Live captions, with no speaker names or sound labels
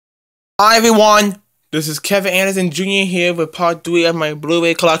Hi everyone, this is Kevin Anderson Jr. here with part 3 of my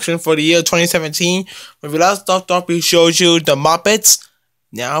Blu-ray collection for the year 2017. When we last left off, we showed you the Muppets.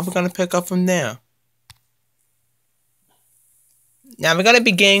 Now we're going to pick up from there. Now we're going to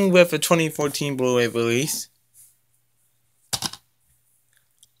begin with the 2014 Blu-ray release.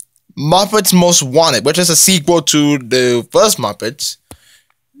 Muppets Most Wanted, which is a sequel to the first Muppets.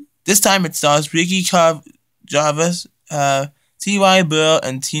 This time it stars Ricky Gervais, T.Y. Burr,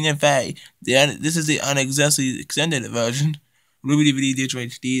 and Tina Fey. This is the extended version. Blu-ray DVD Digital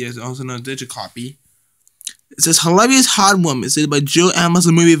HD. There's also no digital copy. It says Hilarious Hard Woman. It's by Jill Amos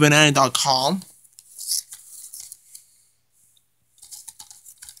of MovieVanity.com.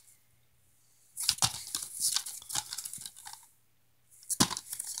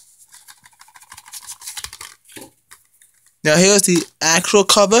 Now here's the actual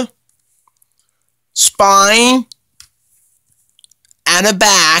cover. Spine. And a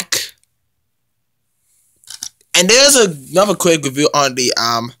back. And there's another quick review on the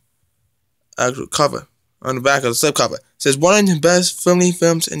actual cover. On the back of the slipcover. It says one of the best family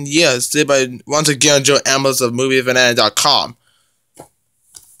films in years. Did by once again Joe Amos of MovieVanity.com.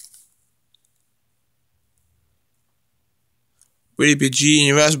 Rated PG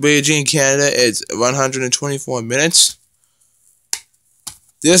in the US, rated G in Canada. It's 124 minutes.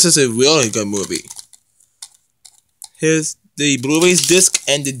 This is a really good movie. Here's the Blu-ray's disc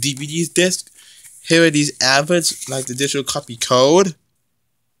and the DVD's disc. Here are these adverts, like the digital copy code.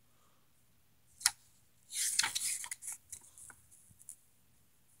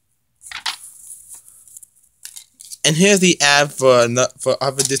 And here's the ad for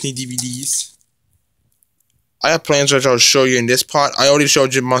other Disney DVDs. I have plans which I'll show you in this part. I already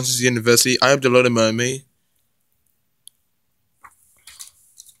showed you Monsters University. I have The Little Mermaid.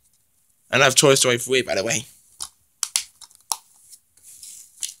 And I have Toy Story 3, by the way.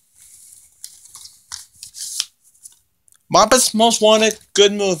 Muppets Most Wanted,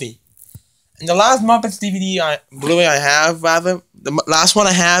 good movie. And the last Muppets DVD, Blu-ray I have, rather, the last one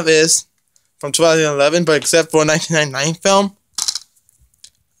I have is from 2011, but except for a 1999 film.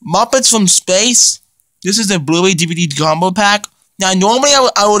 Muppets from Space. This is a Blu-ray DVD combo pack. Now, normally I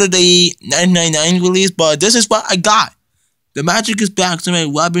would order the 1999 release, but this is what I got. The magic is back to my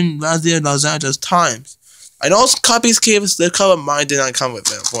Robin Razzier Los Angeles Times. I know copies came with the cover, mine did not come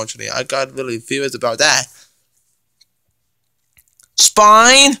with it, unfortunately. I got really furious about that.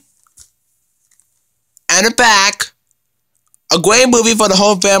 Spine and a back. A great movie for the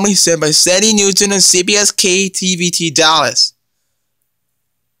whole family, said by Sandy Newton and CBS KTVT Dallas.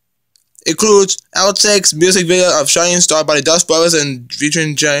 Includes outtakes, music video of Shining Star by the Dust Brothers and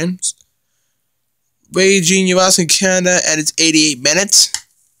featuring James. Rated G in US and Canada, and it's 88 minutes.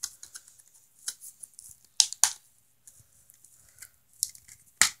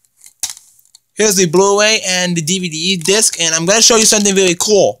 Here's the Blu-ray and the DVD disc, and I'm going to show you something really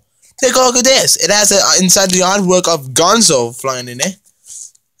cool. Take a look at this. It has inside the artwork of Gonzo flying in it.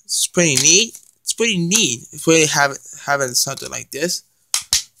 It's pretty neat. It's pretty neat if we having something like this.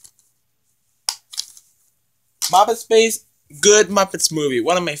 Muppet Space, good Muppets movie.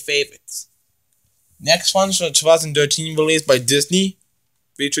 One of my favorites. Next one's from 2013 released by Disney.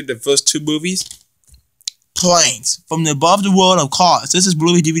 Featured the first two movies. Planes from the Above the World of Cars. This is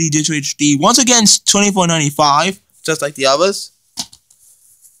Blu-ray DVD Digital HD. Once again, it's $24.95, just like the others.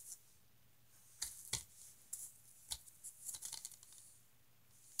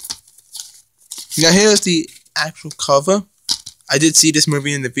 Now here's the actual cover. I did see this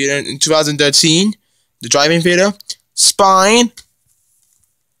movie in the theater in 2013, the drive-in theater. Spine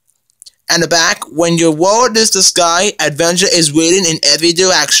and the back. When your world is the sky, adventure is waiting in every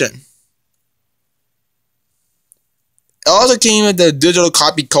direction. It also came with the digital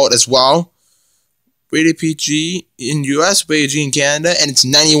copy code as well. Rated PG in US, rated G in Canada, and it's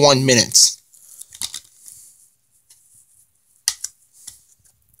 91 minutes.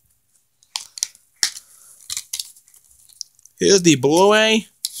 Here's the Blu-ray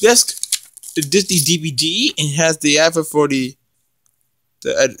disc, the Disney DVD, and it has the advert for the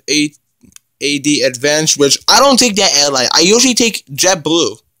AD Advance, which I don't take that airline. I usually take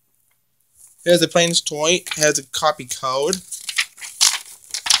JetBlue. Here's the Planes toy. It has a copy code.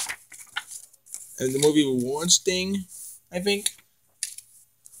 And the movie rewards thing, I think.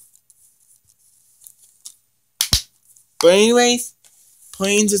 But anyways,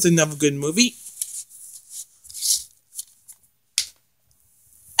 Planes is another good movie.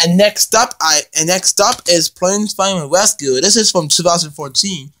 And next up is Planes Flying Rescue. This is from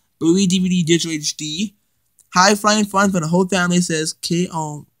 2014. Blu-ray DVD Digital HD. High flying fun for the whole family, says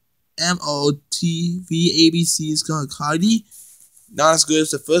KOMOTV ABC's Cardi. Not as good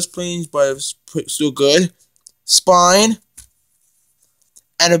as the first planes, but it's still good. Spine.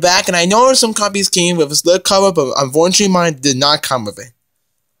 And the back, and I know some copies came with a slip cover, but unfortunately mine did not come with it.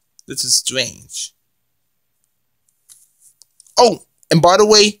 This is strange. Oh, and by the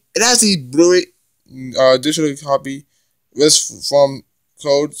way, it has the Blu-ray digital copy. This from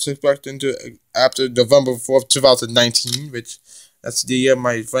code expected into after November 4th, 2019, which that's the year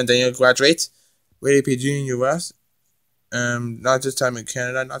my friend Daniel graduates. Rated PG in US. Not this time in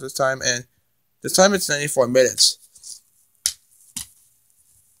Canada, not this time, and this time it's 94 minutes.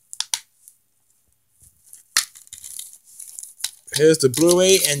 Here's the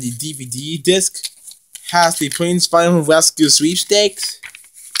Blu-ray and the DVD disc. Has the Planes Final Rescue sweepstakes.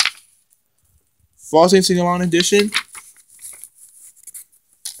 14 sing-along edition.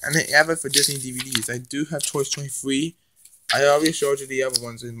 And I have it for Disney DVDs. I do have Toy Story 3. I already showed you the other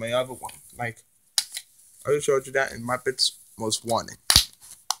ones in my other one. Like, I already showed you that in Muppets Most Wanted.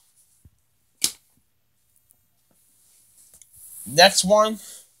 Next one.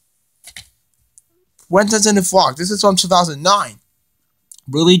 Princess and the Frog. This is from 2009.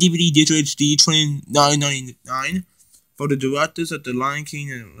 Blu-ray DVD Digital HD $29.99 for the directors of The Lion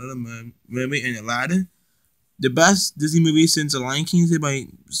King and Little Mermaid and Aladdin. The best Disney movie since The Lion King is by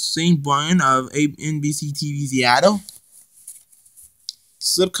St. Brian of NBC TV Seattle.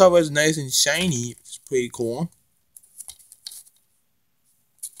 Slipcover is nice and shiny. It's pretty cool.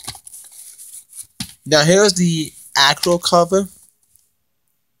 Now here's the actual cover.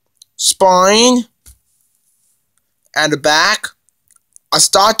 Spine. And the back. A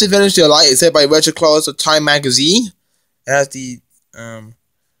start to finish your light is said by Richard Close of Time Magazine. It has the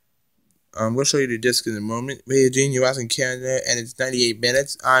we'll show you the disc in a moment. Rated Junior US in Canada, and it's 98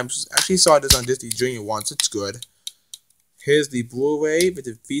 minutes. I actually saw this on Disney Junior once. It's good. Here's the Blu-ray with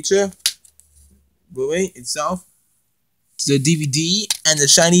the feature. Blu-ray itself. The DVD and the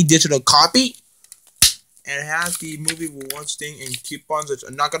shiny digital copy. And it has the movie rewards thing and coupons, which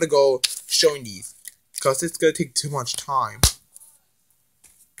I'm not gonna go showing these because it's gonna take too much time.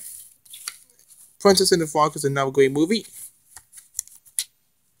 Princess and the Frog is another great movie.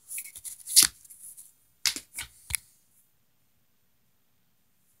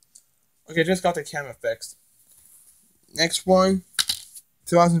 Okay, just got the camera fixed. Next one,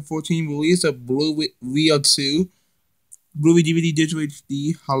 2014 release of Rio 2. Blu-ray DVD Digital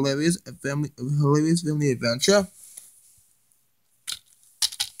HD, hilarious family adventure.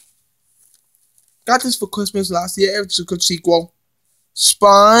 Got this for Christmas last year. It's a good sequel.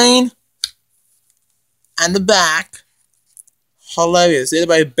 Spine. And the back, hilarious. Edited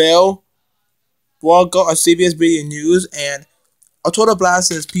by Bill Walgo of CBS Radio News, and a total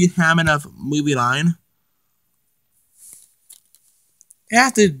blast is Pete Hammond of Movie Line. It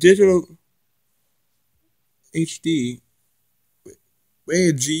has the digital HD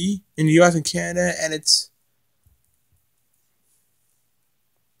rated G in the US and Canada, and it's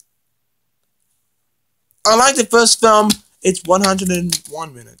unlike the first film, it's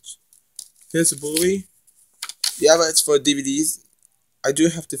 101 minutes. Here's the Blu-ray. The other it's for DVDs. I do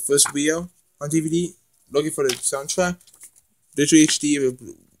have the first video on DVD. Looking for the soundtrack. Digital HD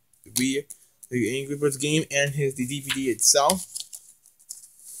with the Angry Birds game, and here's the DVD itself.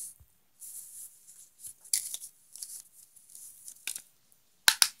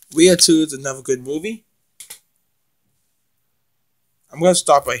 Rio 2 is another good movie. I'm gonna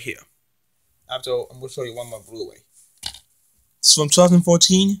stop right here. After I'm gonna show you one more Blu-ray. It's from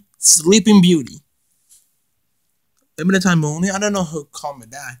 2014. Sleeping Beauty. Limited time only. I don't know who called me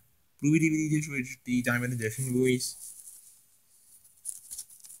that. Blu-ray DVD Digital HD Diamond Edition movies.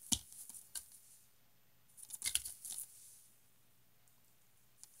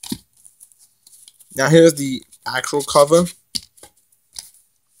 Now here's the actual cover.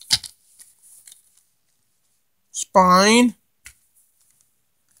 Spine.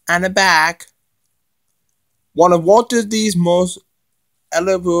 And the back. One of Walt Disney's most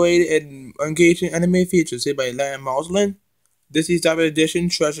elaborated and engaging anime features hit by Larry Moslin. Disney's Diamond Edition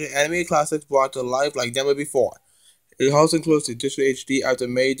treasures anime classics brought to life like never before. It also includes the Digital HD after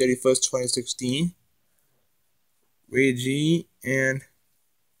May 31st, 2016. Rated G, and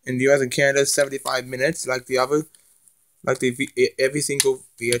in the US and Canada, 75 minutes, like the other, every single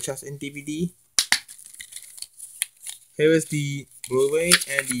VHS and DVD. Here is the Blu-ray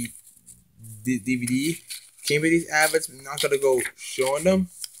and the DVD. Came with these adverts. I'm not gonna go showing them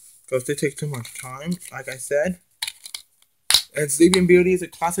because they take too much time, like I said. And Sleeping Beauty is a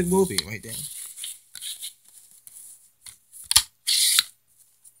classic movie right there.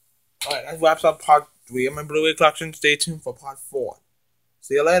 Alright, that wraps up part 3 of my Blu-ray collection. Stay tuned for part 4.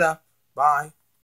 See you later. Bye.